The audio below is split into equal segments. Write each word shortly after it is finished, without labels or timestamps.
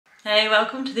Hey,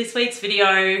 welcome to this week's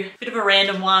video. Bit of a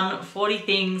random one, 40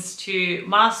 things to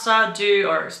master, do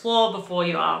or explore before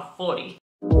you are 40.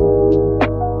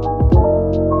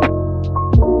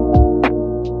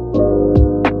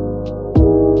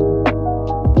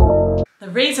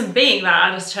 The reason being that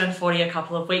I just turned 40 a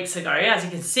couple of weeks ago, as you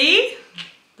can see,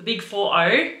 the big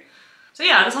 40. So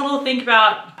yeah, I just had to think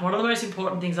about what are the most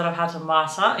important things that I've had to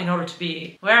master in order to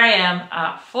be where I am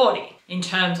at 40 in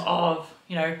terms of,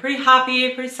 pretty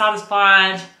happy, pretty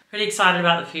satisfied, pretty excited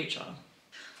about the future.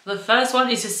 The first one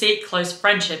is to seek close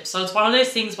friendships. So it's one of those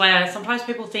things where sometimes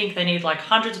people think they need like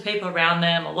hundreds of people around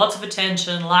them or lots of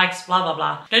attention, likes, blah, blah,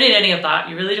 blah. You don't need any of that.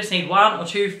 You really just need one or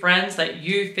two friends that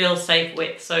you feel safe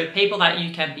with. So people that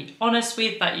you can be honest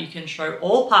with, that you can show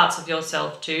all parts of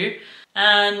yourself to.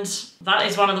 And that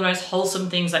is one of the most wholesome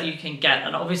things that you can get.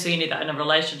 And obviously you need that in a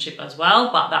relationship as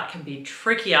well, but that can be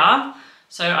trickier.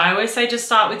 So I always say just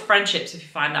start with friendships if you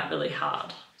find that really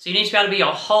hard. So you need to be able to be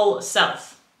your whole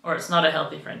self or it's not a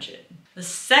healthy friendship. The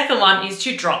second one is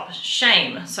to drop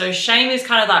shame. So shame is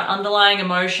kind of that underlying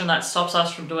emotion that stops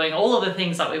us from doing all of the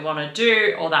things that we want to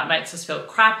do or that makes us feel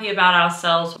crappy about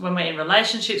ourselves when we're in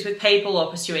relationships with people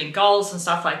or pursuing goals and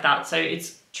stuff like that. So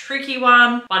it's tricky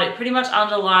one, but it pretty much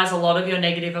underlies a lot of your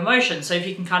negative emotions. So if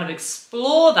you can kind of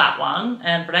explore that one,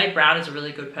 and Brene Brown is a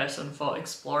really good person for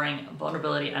exploring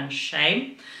vulnerability and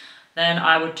shame, then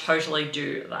I would totally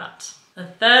do that. The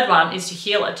third one is to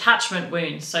heal attachment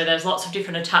wounds. So there's lots of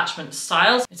different attachment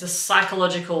styles. It's a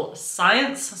psychological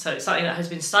science. So it's something that has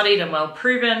been studied and well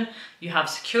proven. You have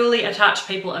securely attached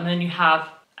people and then you have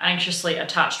anxiously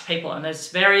attached people, and there's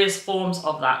various forms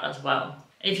of that as well.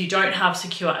 If you don't have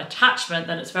secure attachment,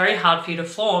 then it's very hard for you to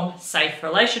form safe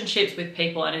relationships with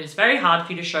people, and it is very hard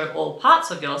for you to show all parts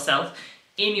of yourself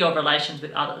in your relations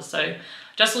with others. So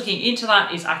just looking into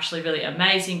that is actually really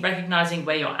amazing, recognizing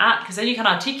where you're at, because then you can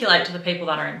articulate to the people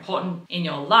that are important in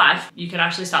your life. You can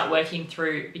actually start working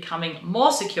through becoming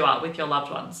more secure with your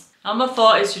loved ones. Number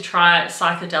 4 is to try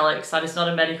psychedelics. That is not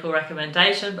a medical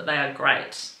recommendation, but they are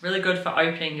great. Really good for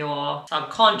opening your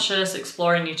subconscious,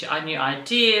 exploring new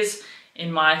ideas.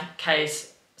 In my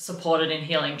case, supported in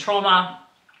healing trauma,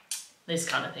 this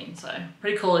kind of thing. So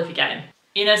pretty cool if you game.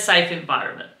 In a safe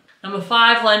environment. Number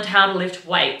 5, learn how to lift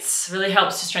weights. Really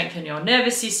helps to strengthen your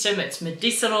nervous system. It's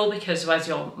medicinal because as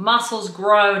your muscles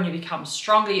grow and you become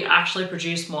stronger, you actually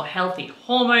produce more healthy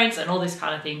hormones and all this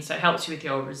kind of thing. So it helps you with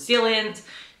your resilience,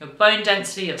 your bone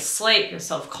density, your sleep, your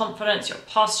self-confidence, your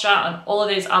posture, and all of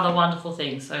these other wonderful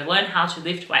things. So learn how to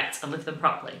lift weights and lift them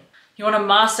properly. You want to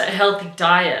master a healthy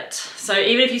diet. So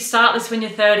even if you start this when you're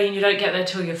 30 and you don't get there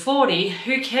till you're 40,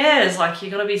 who cares? Like,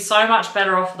 you're going to be so much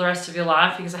better off for the rest of your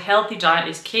life, because a healthy diet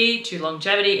is key to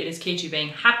longevity. It is key to being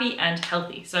happy and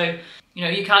healthy. So,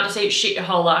 you can't just eat shit your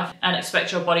whole life and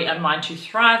expect your body and mind to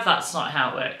thrive. That's not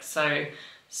how it works. So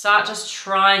start just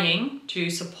trying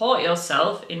to support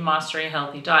yourself in mastering a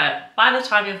healthy diet by the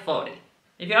time you're 40.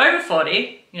 If you're over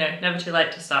 40, never too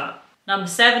late to start. Number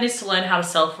 7 is to learn how to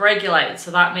self-regulate.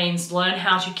 So that means learn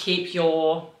how to keep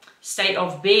your state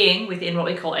of being within what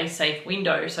we call a safe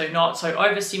window. So not so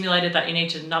overstimulated that you need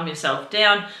to numb yourself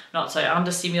down, not so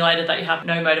understimulated that you have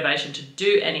no motivation to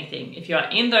do anything. If you are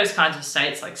in those kinds of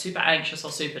states, like super anxious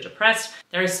or super depressed,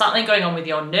 there is something going on with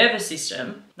your nervous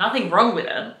system, nothing wrong with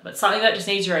it, but something that just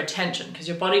needs your attention because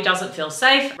your body doesn't feel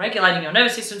safe. Regulating your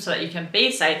nervous system so that you can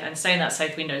be safe and stay in that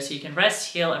safe window so you can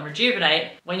rest, heal, and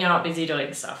rejuvenate when you're not busy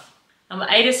doing stuff. Number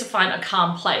 8 is to find a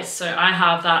calm place. So I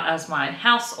have that as my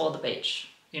house or the beach.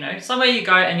 Somewhere you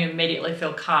go and you immediately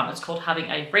feel calm. It's called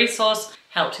having a resource,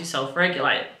 helps you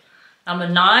self-regulate. Number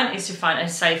 9 is to find a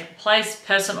safe place,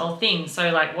 person, or thing. So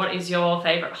like, what is your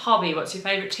favorite hobby? What's your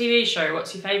favorite TV show?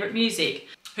 What's your favorite music?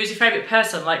 Who's your favorite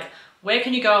person? Like, where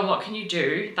can you go and what can you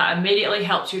do that immediately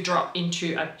helps you drop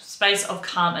into a space of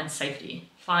calm and safety?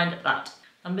 Find that.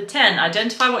 Number 10,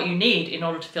 identify what you need in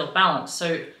order to feel balanced.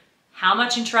 So how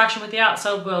much interaction with the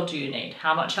outside world do you need?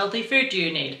 How much healthy food do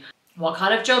you need? What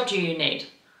kind of job do you need?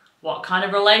 What kind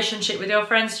of relationship with your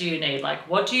friends do you need? Like,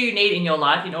 what do you need in your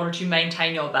life in order to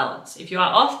maintain your balance? If you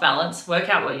are off balance, work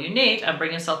out what you need and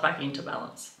bring yourself back into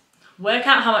balance. Work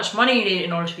out how much money you need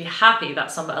in order to be happy.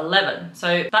 That's number 11.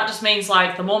 So that just means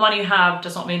like the more money you have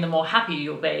does not mean the more happy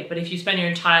you'll be. But if you spend your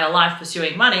entire life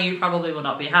pursuing money, you probably will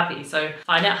not be happy. So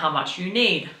find out how much you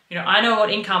need. I know what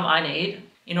income I need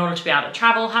in order to be able to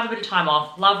travel, have a bit of time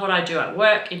off, love what I do at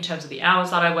work in terms of the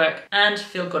hours that I work, and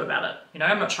feel good about it.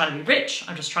 I'm not trying to be rich,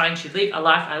 I'm just trying to live a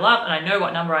life I love, and I know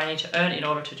what number I need to earn in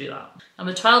order to do that.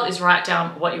 Number 12 is write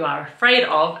down what you are afraid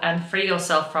of and free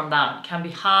yourself from that. It can be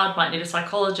hard, might need a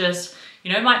psychologist,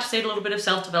 You know, you might just need a little bit of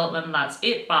self-development and that's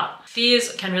it, but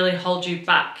fears can really hold you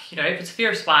back. You know, if it's a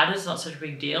fear of spiders, it's not such a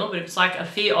big deal, but if it's like a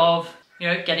fear of, you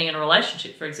know, getting in a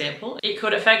relationship, for example, it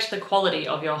could affect the quality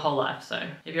of your whole life. So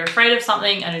if you're afraid of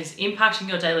something and it is impacting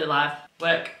your daily life,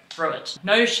 work through it.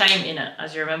 No shame in it.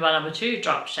 As you remember, number 2,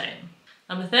 drop shame.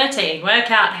 Number 13, work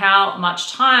out how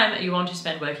much time you want to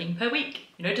spend working per week.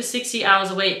 You know, does 60 hours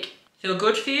a week feel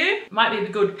good for you? It might be a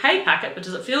good pay packet, but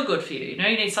does it feel good for you? You know,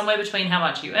 you need somewhere between how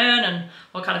much you earn and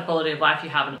what kind of quality of life you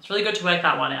have. And it's really good to work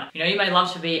that one out. You know, you may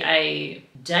love to be a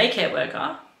daycare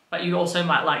worker, but you also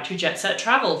might like to jet set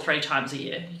travel 3 times a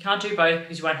year. You can't do both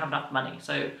because you won't have enough money.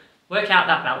 So work out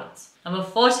that balance. Number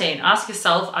 14, ask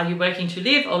yourself, are you working to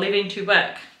live or living to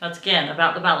work? That's again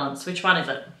about the balance. Which one is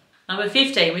it? Number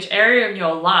 15, which area in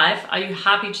your life are you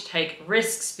happy to take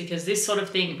risks? Because this sort of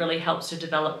thing really helps to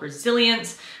develop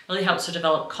resilience, really helps to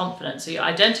develop confidence. So you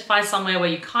identify somewhere where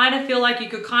you kind of feel like you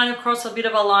could kind of cross a bit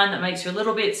of a line that makes you a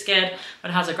little bit scared,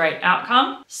 but has a great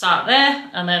outcome. Start there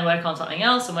and then work on something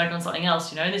else and work on something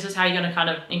else. You know, this is how you're going to kind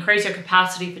of increase your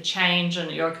capacity for change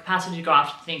and your capacity to go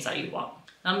after the things that you want.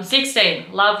 Number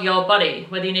 16, love your body.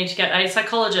 Whether you need to get a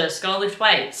psychologist, go and lift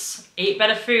weights, eat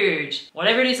better food,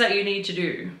 whatever it is that you need to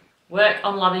do. Work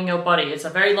on loving your body. It's a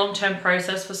very long-term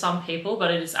process for some people, but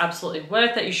it is absolutely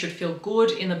worth it. You should feel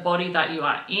good in the body that you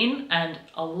are in, and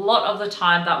a lot of the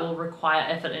time that will require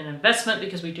effort and investment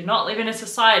because we do not live in a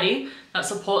society that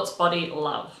supports body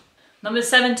love. Number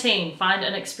 17, find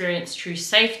and experience true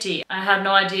safety. I had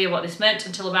no idea what this meant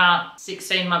until about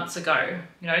 16 months ago.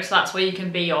 You know, so that's where you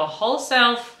can be your whole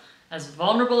self, as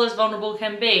vulnerable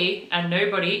can be, and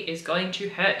nobody is going to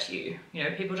hurt you. You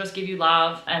know, people just give you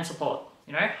love and support.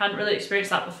 You know, hadn't really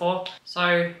experienced that before.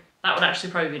 So that would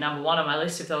actually probably be number 1 on my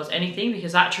list if there was anything,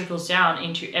 because that trickles down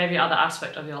into every other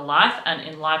aspect of your life and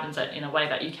enlivens it in a way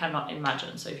that you cannot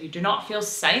imagine. So if you do not feel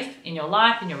safe in your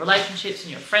life, in your relationships,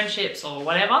 in your friendships or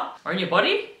whatever, or in your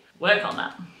body, work on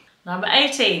that. Number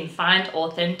 18, find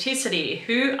authenticity.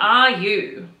 Who are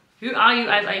you? Who are you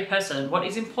as a person? What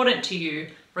is important to you,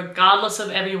 regardless of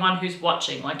everyone who's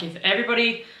watching? Like if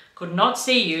everybody could not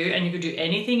see you and you could do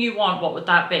anything you want, what would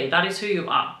that be? That is who you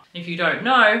are. If you don't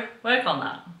know, work on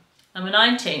that. Number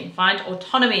 19, find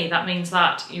autonomy. That means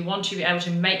that you want to be able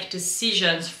to make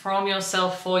decisions from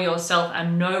yourself, for yourself,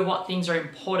 and know what things are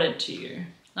important to you.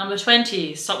 Number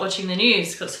 20, stop watching the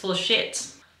news because it's full of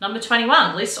shit. Number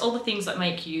 21, list all the things that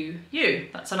make you, you.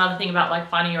 That's another thing about like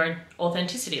finding your own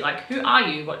authenticity. Like, who are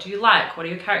you? What do you like? What are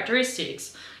your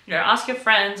characteristics? You know, ask your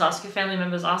friends, ask your family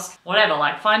members, ask whatever,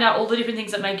 like find out all the different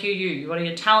things that make you, you. What are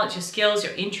your talents, your skills,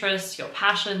 your interests, your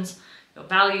passions, your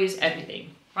values,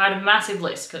 everything. Write a massive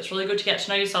list because it's really good to get to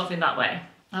know yourself in that way.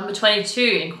 Number 22,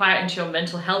 inquire into your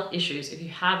mental health issues. If you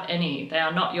have any, they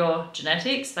are not your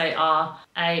genetics. They are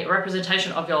a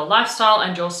representation of your lifestyle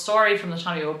and your story from the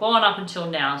time you were born up until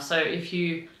now. So if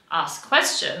you ask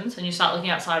questions and you start looking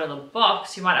outside of the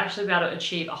box, you might actually be able to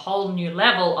achieve a whole new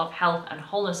level of health and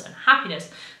wholeness and happiness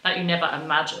that you never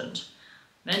imagined.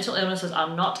 Mental illnesses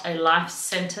are not a life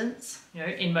sentence, you know,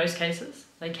 in most cases.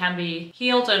 They can be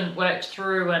healed and worked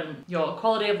through and your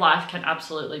quality of life can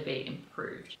absolutely be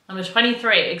improved. Number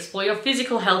 23, explore your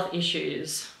physical health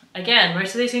issues. Again,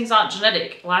 most of these things aren't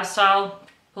genetic. Lifestyle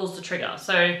pulls the trigger.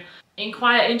 So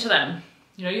inquire into them.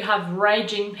 You know, you have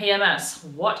raging PMS.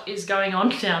 What is going on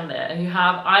down there? You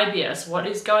have IBS. What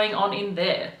is going on in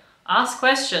there? Ask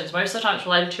questions. Most of the time it's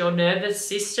related to your nervous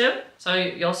system. So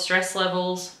your stress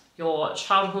levels, your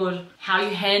childhood, how you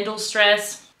handle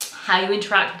stress, how you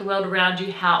interact with the world around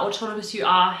you, how autonomous you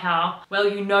are, how well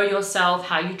you know yourself,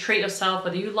 how you treat yourself,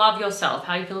 whether you love yourself,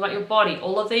 how you feel about your body.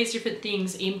 All of these different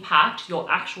things impact your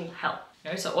actual health.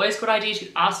 You know, so always a good idea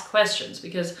to ask questions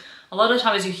because a lot of the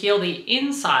time as you heal the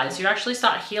insides, you actually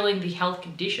start healing the health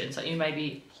conditions that you may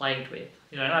be plagued with.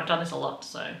 You know, and I've done this a lot,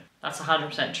 so that's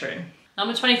 100% true.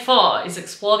 Number 24 is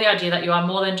explore the idea that you are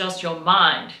more than just your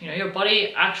mind. You know, your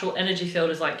body actual energy field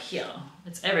is like here.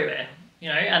 It's everywhere, you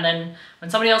know, and then when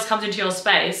somebody else comes into your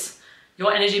space,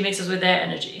 your energy mixes with their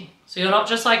energy. So you're not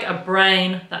just like a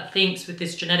brain that thinks with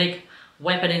this genetic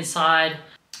weapon inside,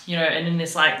 you know, and in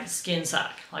this like skin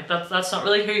sack. Like that's not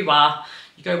really who you are.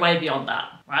 You go way beyond that,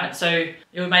 right? So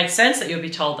it would make sense that you'll be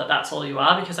told that that's all you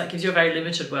are because that gives you a very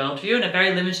limited worldview and a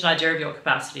very limited idea of your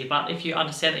capacity. But if you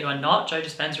understand that you are not, Joe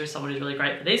Dispenza is someone who's really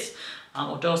great for this,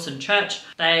 or Dawson Church,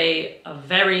 they are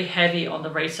very heavy on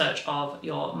the research of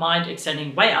your mind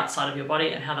extending way outside of your body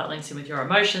and how that links in with your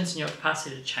emotions and your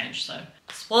capacity to change. So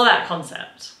explore that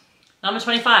concept. Number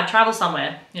 25, travel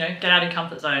somewhere. You know, get out of your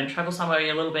comfort zone. Travel somewhere where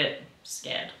you're a little bit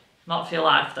scared. Not for your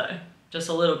life though, just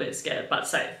a little bit scared, but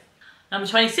safe. Number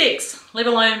 26, live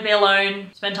alone, be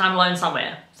alone, spend time alone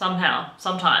somewhere. somehow,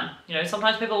 sometime. You know,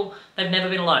 sometimes people, they've never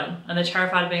been alone and they're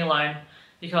terrified of being alone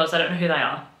because they don't know who they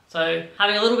are. So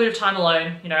having a little bit of time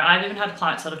alone, you know, I've even had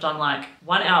clients that have done like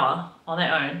 1 hour on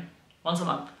their own once a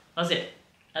month. That's it.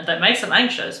 And that makes them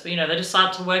anxious, but you know, they just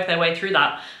start to work their way through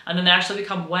that. And then they actually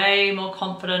become way more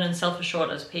confident and self-assured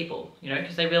as people, you know,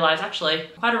 because they realize actually I'm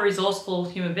quite a resourceful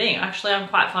human being. Actually, I'm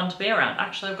quite fun to be around.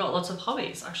 Actually, I've got lots of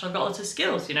hobbies. Actually, I've got lots of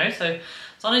skills, you know. So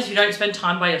as long as you don't spend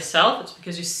time by yourself, it's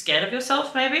because you're scared of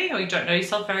yourself maybe, or you don't know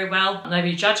yourself very well. Maybe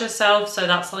you judge yourself. So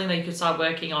that's something that you could start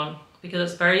working on, because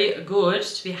it's very good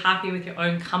to be happy with your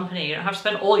own company. You don't have to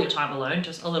spend all your time alone,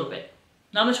 just a little bit.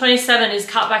 Number 27 is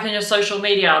cut back on your social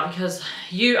media, because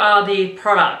you are the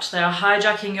product. They are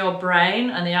hijacking your brain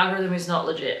and the algorithm is not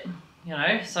legit, you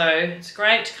know? So it's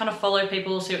great to kind of follow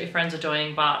people, see what your friends are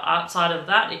doing, but outside of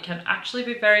that, it can actually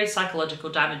be very psychological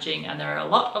damaging. And there are a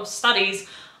lot of studies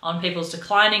on people's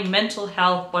declining mental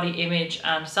health, body image,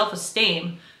 and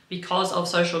self-esteem because of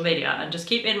social media. And just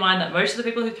keep in mind that most of the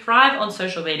people who thrive on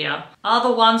social media are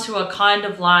the ones who are kind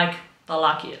of like the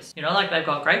luckiest, you know, like they've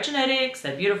got great genetics,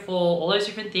 they're beautiful, all those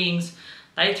different things.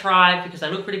 They thrive because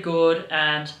they look pretty good.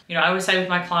 And, you know, I always say with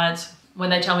my clients, when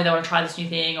they tell me they want to try this new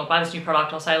thing or buy this new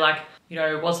product, I'll say like, you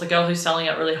know, was the girl who's selling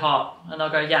it really hot? And they'll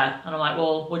go, yeah. And I'm like,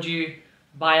 well, would you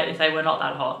buy it if they were not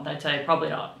that hot? And they'd say, probably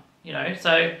not, you know?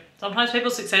 So sometimes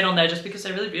people succeed on there just because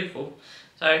they're really beautiful.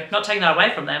 So not taking that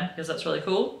away from them, because that's really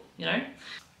cool, you know?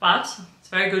 But it's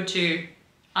very good to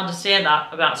understand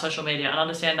that about social media and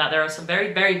understand that there are some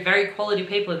very, very, very quality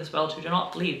people in this world who do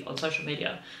not live on social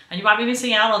media, and you might be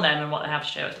missing out on them and what they have to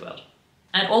share with the world.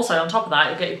 And also on top of that,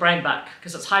 you'll get your brain back,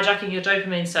 because it's hijacking your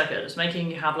dopamine circuit. It's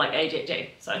making you have like ADD.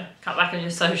 So cut back on your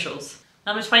socials.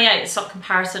 Number 28 is stop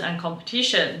comparison and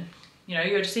competition. You know,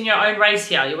 you're just in your own race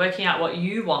here. You're working out what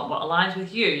you want, what aligns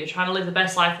with you. You're trying to live the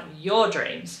best life of your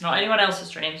dreams, not anyone else's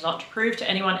dreams, not to prove to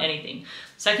anyone anything.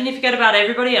 So can you forget about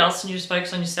everybody else and you just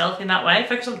focus on yourself in that way?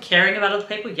 Focus on caring about other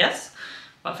people, yes,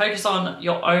 but focus on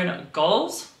your own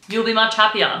goals. You'll be much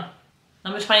happier.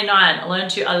 Number 29, learn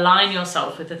to align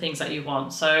yourself with the things that you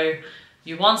want. So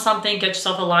you want something, get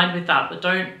yourself aligned with that, but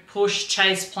don't push,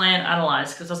 chase, plan,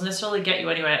 analyze, because it doesn't necessarily get you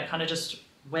anywhere. It kind of just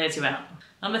wears you out.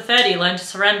 Number 30, learn to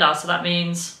surrender. So that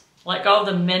means let go of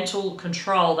the mental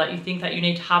control that you think that you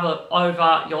need to have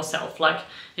over yourself. Like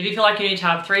if you feel like you need to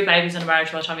have 3 babies in a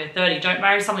marriage by the time you're 30, don't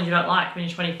marry someone you don't like when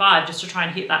you're 25 just to try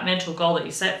and hit that mental goal that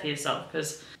you set for yourself,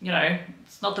 because, you know,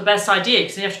 it's not the best idea,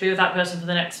 because you have to be with that person for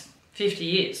the next 50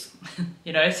 years,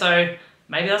 you know? So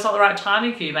maybe that's not the right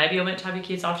timing for you. Maybe you're meant to have your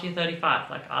kids after you're 35.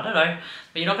 Like, I don't know,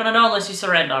 but you're not going to know unless you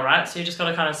surrender, right? So you just got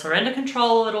to kind of surrender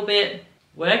control a little bit,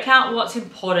 work out what's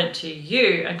important to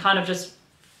you, and kind of just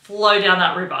flow down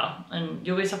that river, and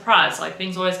you'll be surprised. Like,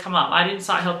 things always come up. I didn't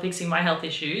start fixing my health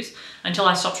issues until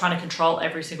I stopped trying to control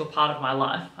every single part of my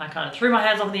life. I kind of threw my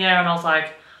hands up in the air and I was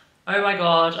like, oh my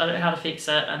God, I don't know how to fix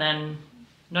it. And then,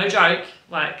 no joke,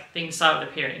 like things started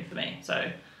appearing for me.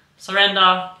 So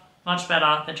surrender, much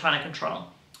better than trying to control.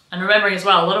 And remembering as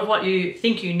well, a lot of what you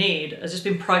think you need has just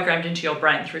been programmed into your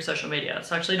brain through social media.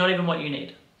 It's actually not even what you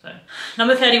need. So,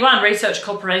 number 31, research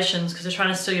corporations, because they're trying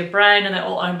to steal your brain and they're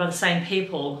all owned by the same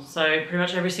people. So pretty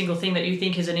much every single thing that you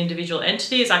think is an individual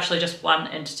entity is actually just one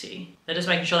entity. They're just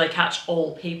making sure they catch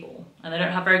all people, and they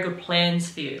don't have very good plans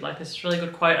for you. Like this really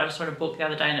good quote, I just read a book the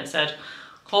other day and it said,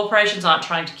 corporations aren't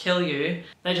trying to kill you,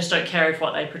 they just don't care if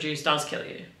what they produce does kill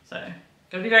you. So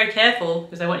gotta be very careful,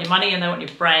 because they want your money and they want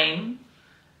your brain,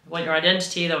 they want your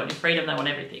identity, they want your freedom, they want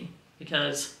everything.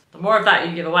 Because the more of that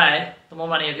you give away, the more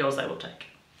money of yours they will take.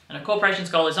 And a corporation's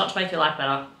goal is not to make your life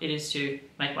better, it is to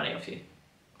make money off you.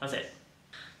 That's it.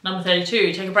 Number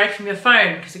 32, take a break from your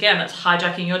phone, because again, that's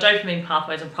hijacking your dopamine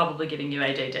pathways and probably giving you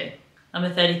ADD. Number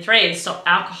 33, stop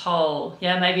alcohol.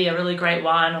 Yeah, maybe a really great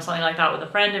wine or something like that with a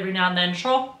friend every now and then,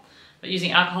 sure. But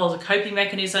using alcohol as a coping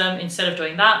mechanism, instead of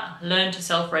doing that, learn to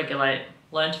self-regulate.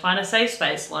 Learn to find a safe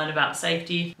space, learn about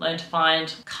safety, learn to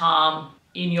find calm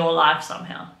in your life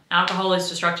somehow. Alcohol is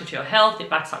destructive to your health, it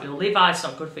backs up your liver, it's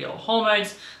not good for your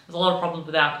hormones. There's a lot of problems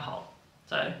with alcohol.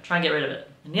 So try and get rid of it.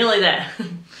 You're nearly there.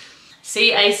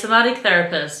 See a somatic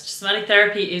therapist. Somatic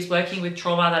therapy is working with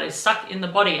trauma that is stuck in the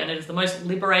body, and it is the most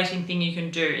liberating thing you can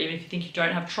do. Even if you think you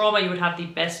don't have trauma, you would have the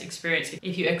best experience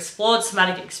if you explored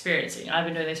somatic experiencing. I've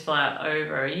been doing this for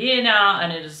over a year now,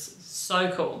 and it is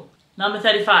so cool. Number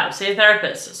 35, see a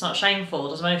therapist. It's not shameful. It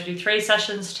doesn't matter if you do 3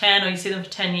 sessions, 10, or you see them for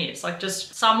 10 years. Like,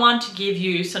 just someone to give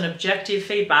you some objective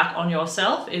feedback on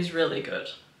yourself is really good.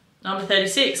 Number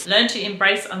 36, learn to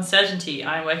embrace uncertainty.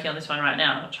 I'm working on this one right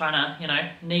now. Not trying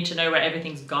to, need to know where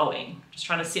everything's going. Just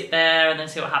trying to sit there and then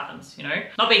see what happens,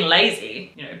 Not being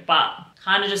lazy, but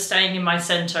kind of just staying in my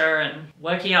center and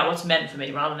working out what's meant for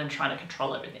me rather than trying to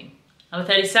control everything. Number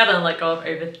 37, let go of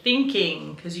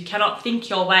overthinking, because you cannot think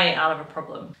your way out of a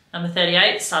problem. Number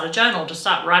 38, start a journal. Just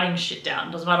start writing shit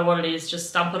down. Doesn't matter what it is,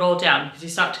 just dump it all down because you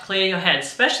start to clear your head,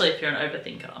 especially if you're an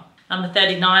overthinker. Number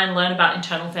 39, learn about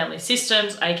internal family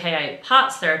systems, aka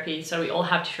parts therapy. So we all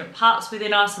have different parts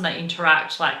within us and they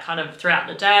interact like kind of throughout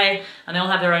the day, and they all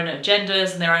have their own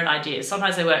agendas and their own ideas.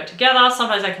 Sometimes they work together,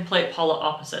 sometimes they're complete polar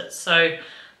opposites. So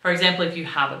for example, if you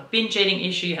have a binge eating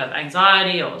issue, you have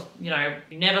anxiety, or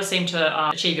you never seem to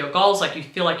achieve your goals, like you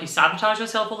feel like you sabotage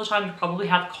yourself all the time, you probably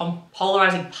have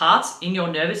polarizing parts in your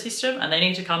nervous system and they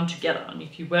need to come together. And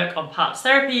if you work on parts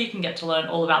therapy, you can get to learn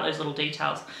all about those little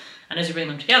details. And as you bring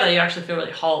them together, you actually feel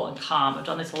really whole and calm. I've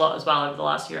done this a lot as well over the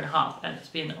last 1.5 years, and it's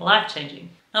been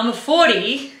life-changing. Number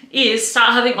 40 is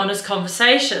start having honest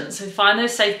conversations. So find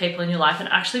those safe people in your life and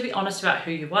actually be honest about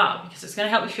who you are, because it's going to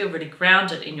help you feel really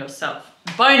grounded in yourself.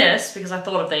 Bonus, because I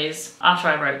thought of these after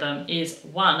I wrote them, is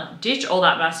 1, ditch all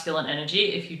that masculine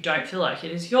energy if you don't feel like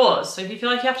it is yours. So if you feel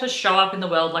like you have to show up in the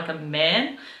world like a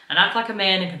man and act like a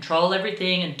man and control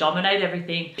everything and dominate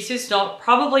everything, this is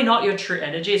probably not your true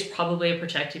energy. It's probably a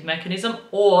protective mechanism,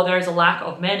 or there is a lack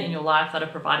of men in your life that are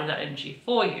providing that energy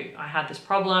for you. I had this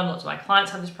problem, lots of my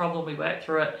clients have this problem, we work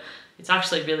through it. It's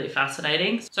actually really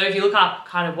fascinating. So if you look up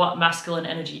kind of what masculine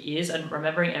energy is, and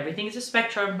remembering everything is a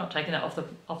spectrum, not taking that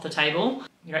off the table.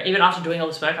 Even after doing all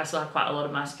this work, I still have quite a lot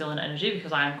of masculine energy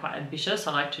because I am quite ambitious.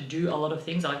 I like to do a lot of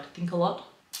things. I like to think a lot.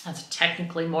 That's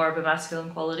technically more of a masculine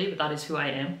quality, but that is who I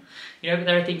am. But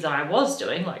there are things that I was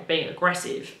doing, like being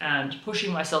aggressive and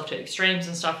pushing myself to extremes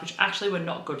and stuff, which actually were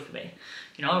not good for me.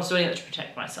 I was doing it to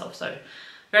protect myself. So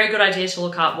very good idea to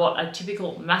look up what a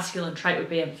typical masculine trait would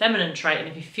be and feminine trait. And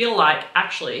if you feel like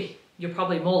actually you're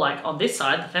probably more like on this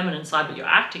side, the feminine side, but you're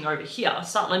acting over here,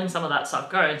 start letting some of that stuff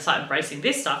go and start embracing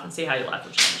this stuff and see how your life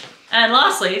will change. And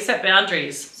lastly, set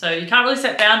boundaries. So you can't really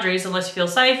set boundaries unless you feel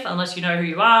safe, unless you know who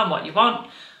you are and what you want,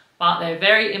 but they're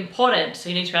very important. So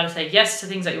you need to be able to say yes to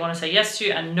things that you want to say yes to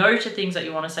and no to things that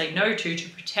you want to say no to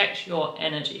protect your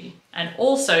energy. And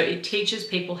also it teaches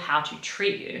people how to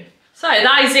treat you. So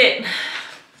that is it.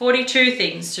 42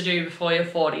 things to do before you're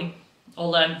 40, or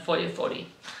learn before you're 40.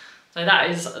 So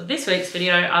that is this week's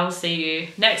video. I will see you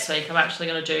next week. I'm actually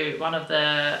going to do one of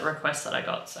the requests that I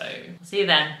got. So I'll see you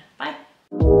then. Bye.